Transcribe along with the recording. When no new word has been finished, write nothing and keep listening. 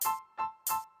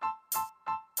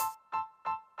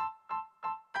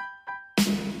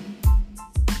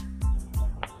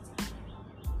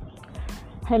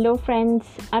Hello, friends.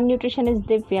 I'm nutritionist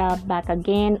Divya back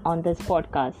again on this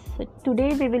podcast. So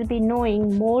today, we will be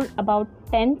knowing more about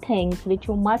 10 things which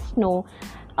you must know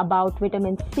about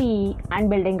vitamin C and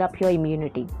building up your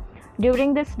immunity.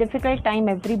 During this difficult time,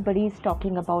 everybody is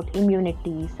talking about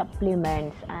immunity,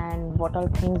 supplements, and what are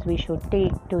things we should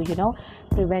take to,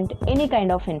 prevent any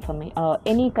kind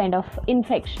of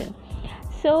infection.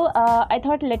 So I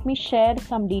thought let me share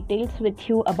some details with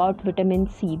you about vitamin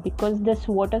C because this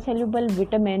water soluble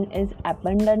vitamin is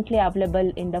abundantly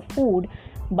available in the food,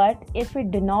 but if we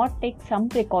do not take some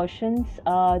precautions,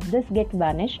 this get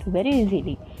vanished very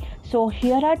easily. So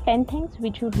here are 10 things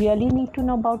which you really need to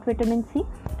know about vitamin C.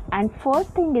 And first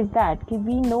thing is that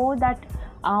we know that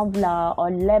amla or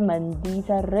lemon, these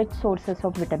are rich sources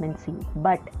of vitamin C,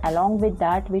 but along with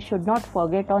that we should not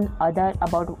forget on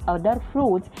other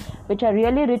fruits which are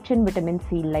really rich in vitamin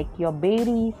C, like your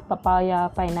berries, papaya,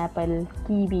 pineapple,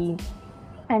 kiwi,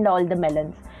 and all the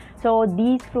melons. So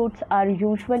these fruits are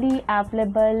usually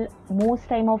available most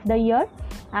time of the year,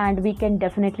 and we can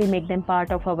definitely make them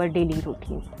part of our daily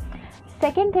routine.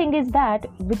 Second thing is that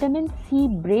vitamin C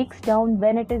breaks down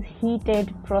when it is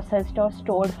heated, processed, or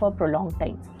stored for prolonged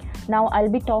time. Now, I'll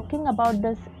be talking about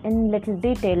this in little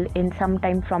detail in some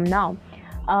time from now.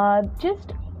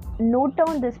 Just note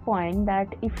down this point that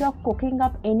if you're cooking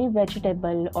up any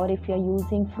vegetable or if you're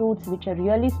using fruits which are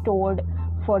really stored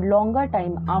for longer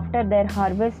time after their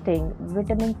harvesting,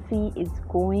 vitamin C is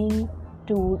going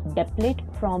to deplete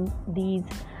from these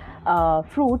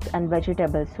fruits and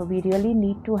vegetables. So we really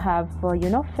need to have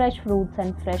fresh fruits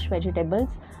and fresh vegetables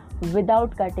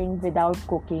without cutting, without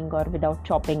cooking, or without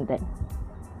chopping them.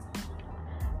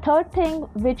 Third thing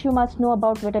which you must know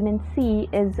about vitamin C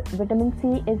is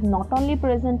not only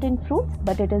present in fruits,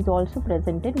 but it is also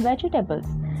present in vegetables.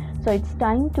 So it's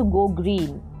time to go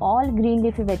green. All green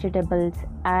leafy vegetables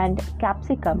and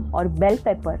capsicum or bell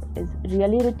pepper is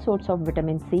really rich source of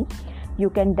vitamin C. You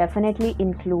can definitely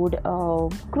include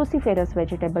cruciferous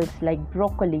vegetables like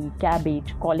broccoli,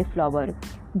 cabbage, cauliflower,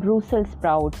 Brussels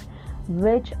sprouts,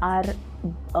 which are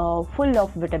full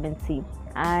of vitamin C.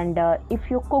 And if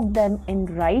you cook them in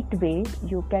right way,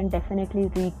 you can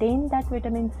definitely retain that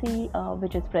vitamin C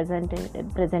which is present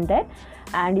there,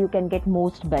 and you can get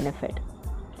most benefit.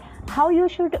 How you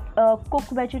should cook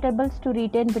vegetables to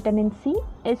retain vitamin C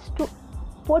is to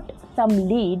put some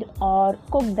lid or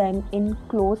cook them in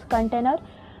closed container.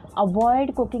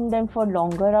 Avoid cooking them for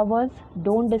longer hours.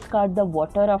 Don't discard the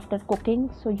water after cooking,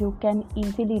 so you can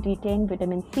easily retain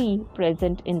vitamin C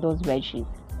present in those veggies.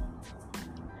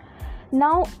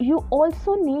 Now you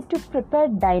also need to prepare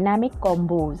dynamic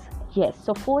combos. Yes,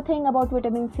 so fourth thing about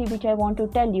vitamin C which I want to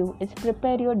tell you is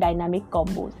prepare your dynamic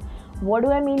combos. What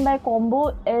do I mean by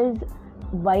combo is,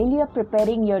 while you are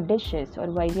preparing your dishes or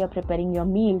while you are preparing your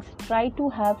meals, try to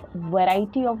have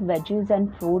variety of veggies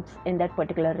and fruits in that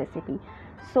particular recipe,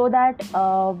 so that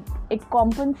it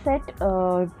compensates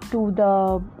to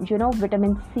the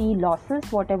vitamin C losses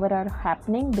whatever are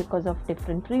happening because of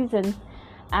different reasons,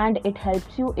 and it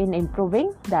helps you in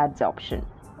improving the absorption.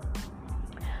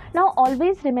 Now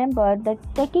always remember that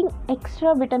taking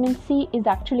extra vitamin C is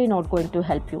actually not going to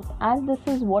help you, as this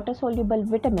is water soluble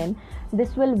vitamin.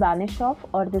 This will vanish off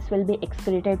or this will be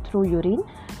excreted through urine,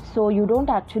 so you don't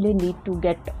actually need to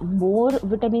get more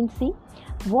vitamin C.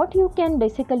 What you can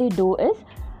basically do is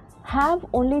have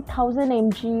only 1000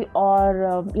 mg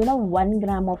or 1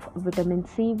 gram of vitamin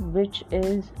C, which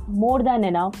is more than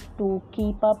enough to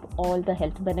keep up all the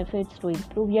health benefits, to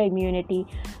improve your immunity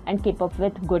and keep up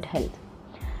with good health.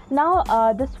 Now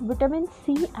this vitamin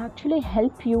C actually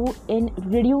help you in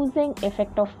reducing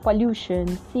effect of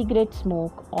pollution, cigarette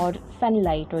smoke, or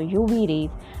sunlight or UV rays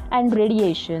and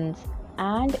radiations,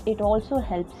 and it also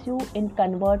helps you in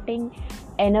converting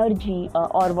energy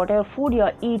or whatever food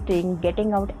you're eating,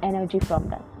 getting out energy from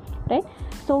that, right?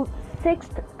 So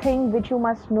sixth thing which you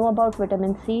must know about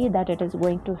vitamin C, that it is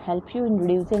going to help you in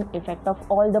reducing effect of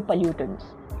all the pollutants.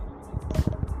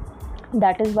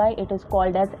 That is why it is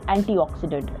called as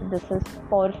antioxidant. This is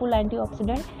powerful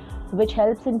antioxidant which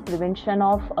helps in prevention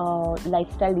of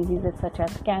lifestyle diseases such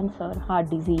as cancer, heart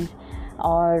disease,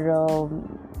 or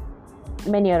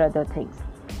many other things.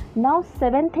 Now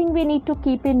seventh thing we need to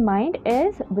keep in mind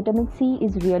is vitamin C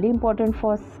is really important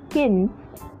for skin,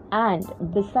 and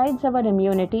besides our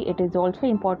immunity, it is also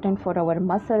important for our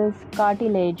muscles,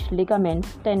 cartilage,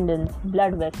 ligaments, tendons,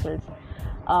 blood vessels.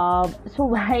 So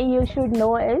why you should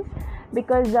know is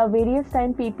because various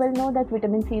time people know that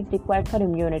vitamin C is required for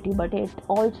immunity, but it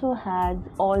also has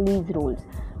all these roles.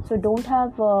 So don't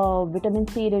have vitamin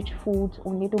C rich foods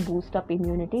only to boost up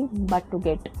immunity, but to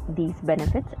get these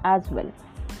benefits as well.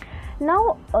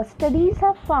 Now, studies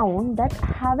have found that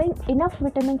having enough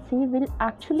vitamin C will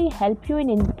actually help you in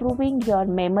improving your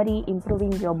memory,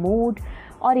 improving your mood,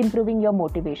 or improving your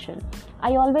motivation.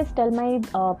 I always tell my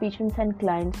patients and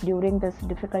clients during this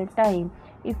difficult time,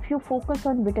 if you focus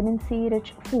on vitamin C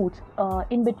rich foods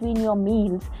in between your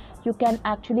meals, you can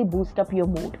actually boost up your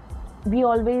mood. We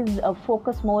always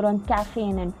focus more on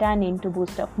caffeine and tannin to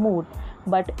boost up mood,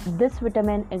 but this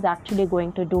vitamin is actually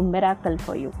going to do miracle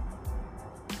for you.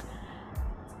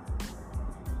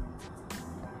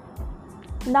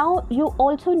 Now you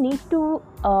also need to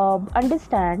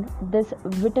understand this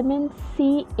vitamin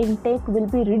C intake will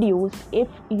be reduced if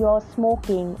you're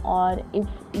smoking or if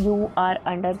you are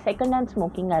under second hand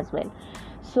smoking as well.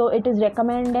 So it is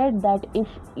recommended that if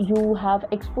you have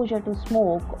exposure to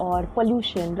smoke or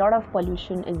pollution, lot of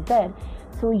pollution is there,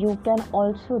 so you can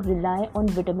also rely on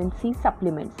vitamin C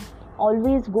supplements.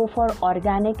 Always go for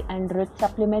organic and rich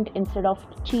supplement instead of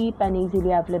cheap and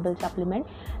easily available supplement,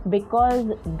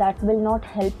 because that will not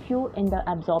help you in the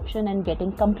absorption and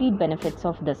getting complete benefits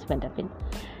of this vitamin.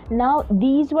 Now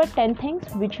these were 10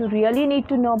 things which you really need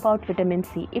to know about vitamin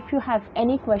C. If you have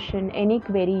any question, any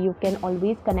query, you can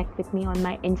always connect with me on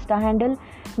my Insta handle.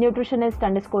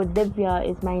 Nutritionist_Divya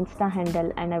is my Insta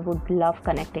handle, and I would love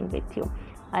connecting with you.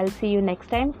 I'll see you next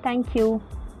time. Thank you.